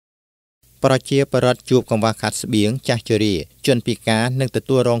ប្រជាប្រដ្ឋជួបកង្វះខាតស្បៀងចាស់ជរាជនពិការនិងទ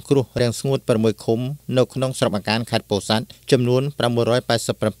ទួលរងគ្រោះរាំងស្ងួត6ឃុំនៅក្នុងស្រុកអាកានខេត្តពោធិ៍សាត់ចំនួន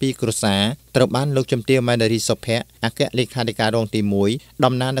987គ្រួសារត្រូវបានលោកជំទាវ ម៉ែនរីសុភ័ក្រអគ្គលេខាធិការរងទី1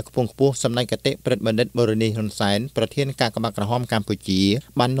តំណាងនៅខ្ពង់ខ្ពស់សម្ដេចគតិព្រឹទ្ធបណ្ឌិតបូរនីហ៊ុនសែនប្រធានការកបាក់ក្រហមកម្ពុជា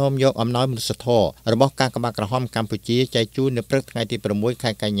បាននាំយកអំណោយមនុស្សធម៌របស់ការកបាក់ក្រហមកម្ពុជាចែកជូននៅព្រឹកថ្ងៃទី6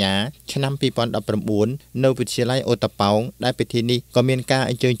ខែកញ្ញាឆ្នាំ2019នៅវិទ្យាល័យអូតប៉ោងដែលពិធីនេះក៏មានការ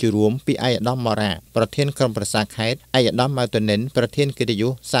អញ្ជើញចូលរួមពីឯកឧត្តមម៉ារ៉ាប្រធានក្រុមប្រឹក្សាខេត្តឯកឧត្តមម៉ៅតនិនប្រធានកិត្តិយ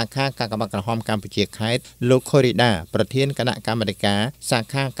សសាខាការកបាក់ក្រហមកម្ពុជាខេត្តលោកខូរីដាប្រធានគណៈកម្មាធិការសា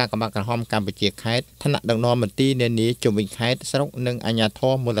ខាការកបាក់ក្រហមកម្ពុជាខេត្តថ្នាក់ដឹកនាំមន្ទីរនានាជុំវិញខេត្តស្រុកនិងអាជ្ញាធ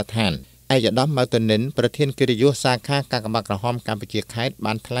រមូលដ្ឋានឯកឧត្តមម៉ៅតនិនប្រធានកិត្តិយសសាខាការកបាក់ក្រហមកម្ពុជាខេត្ត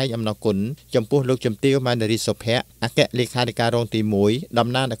បានថ្លែងអំណរគុណចំពោះលោកជំទាវ ម៉ែនរីសុភ័ក្រអគ្គលេខាធិការរងទី1តំ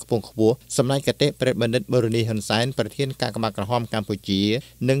ណាងនៅខ្ពង់ខ្ពស់សម្ដេចគតិព្រឹទ្ធបណ្ឌិតបូរនីហ៊ុនសែនប្រធានការកបាក់ក្រហមកម្ពុជា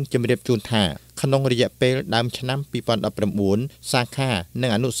និងជម្រាបជូនថាក្នុងរយៈពេលដើមឆ្នាំ2019សាខានិ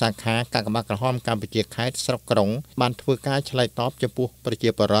ងអនុសាខាការកបាក់ក្រហមកម្ពុជាខេត្តស្រុកក្រុងបានធ្វើការឆ្លើយតបចំពោះប្រជា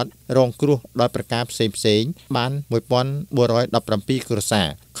ពលរដ្ឋរងគ្រោះដោយប្រការផ្សេងៗបាន1417គ្រួសារ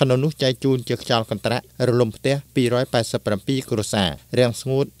ក្នុងនោះចែកជូនជាខ្យល់កន្ត្រាក់រលំផ្ទះ287គ្រួសាររាំងស្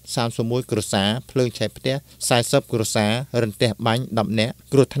ងួត31គ្រួសារភ្លើងឆេះផ្ទះ40គ្រួសាររន្ទះបាញ់10នាក់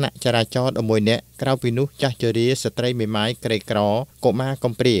គ្រោះថ្នាក់ចរាចរណ៍11នាក់ក្រៅពីនោះចាស់ជរាស្ត្រីមេម៉ាយក្រីក្រកុមារ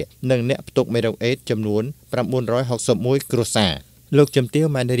កំព្រានិងអ្នកផ្ទុកមេរោគអេដស៍ចំនួន961គ្រួសារលោកជំទាវ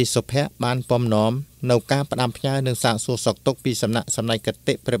ម៉ែនរីសុភ័ក្របានពំនាំនៅការផ្ដាំផ្ញើនិងសាកសួរសុខទុក្ខពីសំណាក់សម្ដេចគ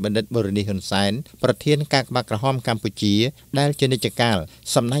តិព្រឹទ្ធបណ្ឌិតបូរនីហ៊ុនសែនប្រធានការកបាក់ក្រហមកម្ពុជាដែលជានិច្ចកាល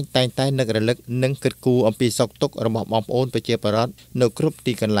សម្ដេចតែងតែនឹករលឹកនិងគិតគូរអំពីសុខទុក្ខរបស់បងប្អូនប្រជាពលរដ្ឋនៅគ្រប់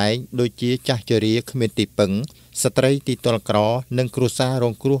ទីកន្លែងដូចជាចាស់ជរាគ្មានទីពឹងស្ត្រីទីទល់ក្រនិងគ្រួសាររ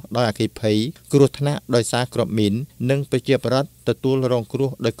ងគ្រោះដោយអគ្គិភ័យគ្រោះថ្នាក់ដោយសារគ្រាប់មីននិងប្រជាពលរដ្ឋទទួលរងគ្រោះ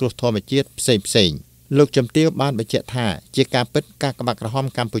ដោយគ្រោះធម្មជាតិផ្សេងៗលោកជំទាវបានបញ្ជាក់ថាជាការពិតការកបាក់ក្រហម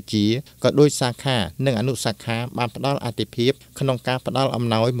កម្ពុជាក៏ដោយសាខានិងអនុសាខាបានផ្ដល់អាទិភាពក្នុងការផ្ដល់អំ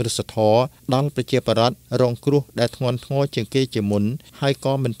ណោយមនុស្សធម៌ដល់ប្រជាពលរដ្ឋរងគ្រោះដែលធ្ងន់ធ្ងរជាងគេជាមុនហើយ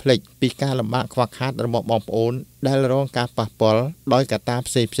ក៏មិនភ្លេចពីការលំបាកខ្វះខាតរបស់បងប្អូនដែលរងការប៉ះពាល់ដោយកត្តា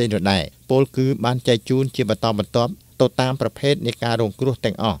ផ្សេងៗនោះដែរពលគឺបានចែកជូនជាបន្តបន្ទាប់ទៅតាមប្រភេទនៃការរងគ្រោះ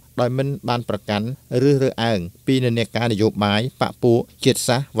ទាំងអស់ដោយមិនបានប្រកាន់ឬរើសអើងពីនានាការនយោបាយបកពួកជាតិ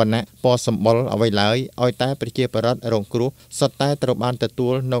សាសន៍វណ្ណៈពណ៌សម្បុរអ្វីឡើយឲ្យតែប្រជាពលរដ្ឋរងគ្រោះសុទ្ធតែត្រូវបានទទួ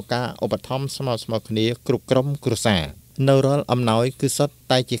លនៅការឧបត្ថម្ភស្មើៗគ្នាគ្រប់ក្រុមគ្រួសារនៅរាល់អំណោយគឺសុទ្ធ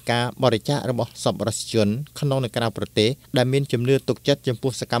តែជាការបរិច្ចាគរបស់សប្បុរសជនក្នុងនិងក្រៅប្រទេសដែលមានជំនឿទុកចិត្តចំ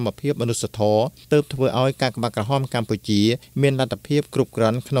ពោះសកម្មភាពមនុស្សធម៌ទើបធ្វើឲ្យការកបាក់ក្រហមកម្ពុជាមានលទ្ធភាពគ្រប់គ្រា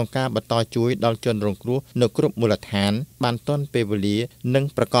ន់ក្នុងការបន្តជួយដល់ជនរងគ្រោះនៅគ្រប់មូលដ្ឋានបានទាន់ពេលវេលានិង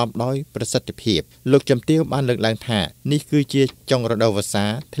ប្រកបដោយប្រសិទ្ធភាពលោកជំទាវបានលើកឡើងថានេះគឺជាចុងរដូវវស្សា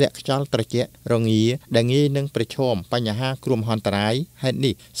ធ្លាក់ខ្យល់ត្រជាក់រងាដែលងាយនឹងប្រឈមបញ្ហាគ្រោះមហន្តរាយហេតុ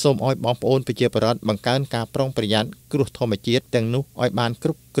នេះសូមឲ្យបងប្អូនប្រជាពលរដ្ឋបង្កើនការប្រុងប្រយ័ត្នគ្រោះធម្មជាតិទាំងនោះឲ្យបានគ្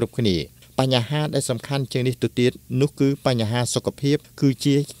រប់គ្នាបញ្ហាដែលសំខាន់ជាងនេះទៅទៀតនោះគឺបញ្ហាសុខភាពគឺ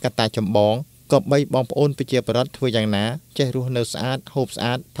ជាកត្តាចម្បងក៏បីបងប្អូនប្រជាពលរដ្ឋធ្វើយ៉ាងណាចេះរស់នៅស្អាតហូបស្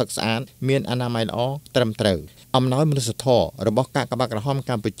អាតផឹកស្អាតមានអនាម័យល្អត្រឹមត្រូវអំណោយមនុស្សធម៌របស់ការកបាក់ក្រហម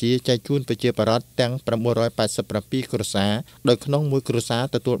កម្ពុជាចែកជូនប្រជាពលរដ្ឋទាំង987គ្រួសារដោយក្នុងមួយគ្រួសារ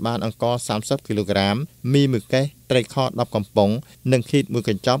ទទួលបានអង្ករ30គីឡូក្រាមមី1កេសត្រីខ10កំប៉ុងនិងខៀត1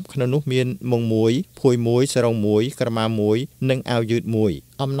កញ្ចប់ក្នុងនោះមានមុង1ភួយ1សរង1ក្រមា1និងអាវយឺត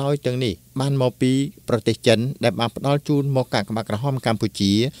1អំណោយទាំងនេះបានមកពីប្រទេសចិនដែលបានផ្ដល់ជូនមកការកបាក់ក្រហមកម្ពុ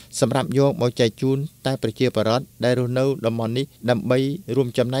ជាសម្រាប់យកមកចែកជូនតែប្រជាពលរដ្ឋដែលរស់នៅតំបន់នេះដើម្បីរួម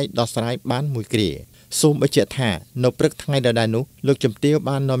ចំណែកដោះស្រាយបានមួយគ្រាសូមបញ្ជាក់ថានៅព្រឹកថ្ងៃដដែលនោះលោកជំទាវ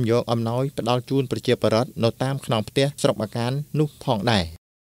បាននាំយកអំណោយផ្ដល់ជូនប្រជាពលរដ្ឋនៅតាមខ្នងផ្ទះស្រុកអាកាននោះផងដែរ